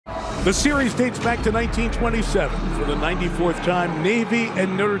The series dates back to 1927 for the 94th time, Navy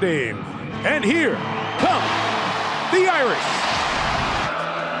and Notre Dame. And here come the Irish.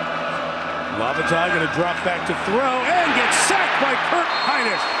 Lavatai going to drop back to throw and gets sacked by Kurt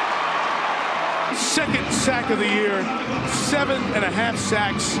Hinish. Second sack of the year, 7.5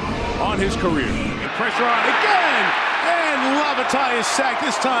 sacks on his career. Pressure on again, and Lavatai is sacked,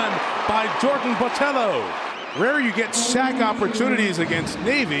 this time by Jordan Botello. Rare you get sack opportunities against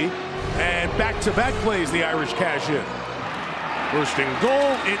Navy, and back-to-back plays the Irish cash in. First and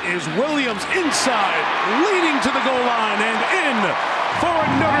goal, it is Williams inside, leading to the goal line and in for a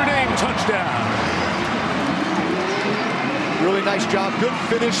Notre Dame touchdown. Really nice job, good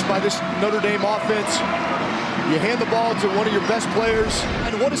finish by this Notre Dame offense. You hand the ball to one of your best players.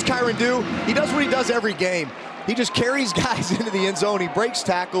 And what does Kyron do? He does what he does every game. He just carries guys into the end zone. He breaks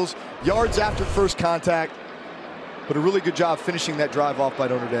tackles, yards after first contact. But a really good job finishing that drive off by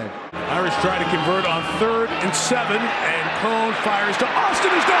Notre Dame. Irish try to convert on 3rd and 7, and Cone fires to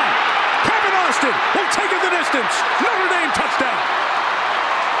Austin, who's done. Kevin Austin will take it the distance. Notre Dame touchdown.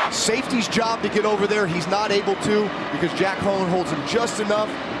 Safety's job to get over there. He's not able to because Jack Cohn holds him just enough.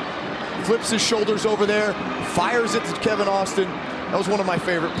 Flips his shoulders over there, fires it to Kevin Austin. That was one of my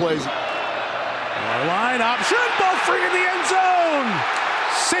favorite plays. Line option, ball free in the end zone.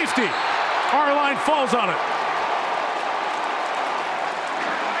 Safety. Arline falls on it.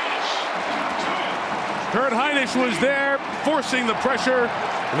 Kurt Hinish was there, forcing the pressure.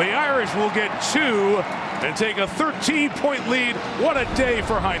 The Irish will get 2 and take a 13-point lead. What a day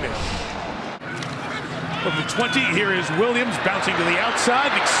for Hinish. From the 20, here is Williams bouncing to the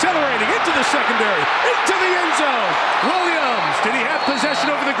outside, accelerating into the secondary, into the end zone. Williams, did he have possession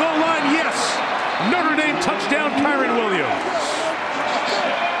over the goal line? Yes. Notre Dame touchdown, Kyron Williams.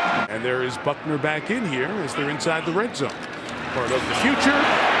 And there is Buckner back in here as they're inside the red zone. Part of the future,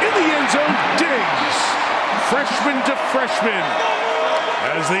 in the end zone, Diggs. Freshman to freshman,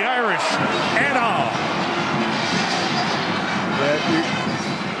 as the Irish add on.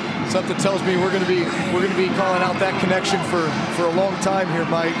 Yeah, something tells me we're going to be calling out that connection for a long time here,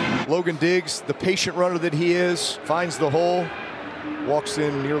 Mike. Logan Diggs, the patient runner that he is, finds the hole, walks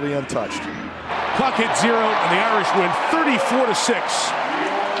in nearly untouched. Clock hit 0, and the Irish win 34-6.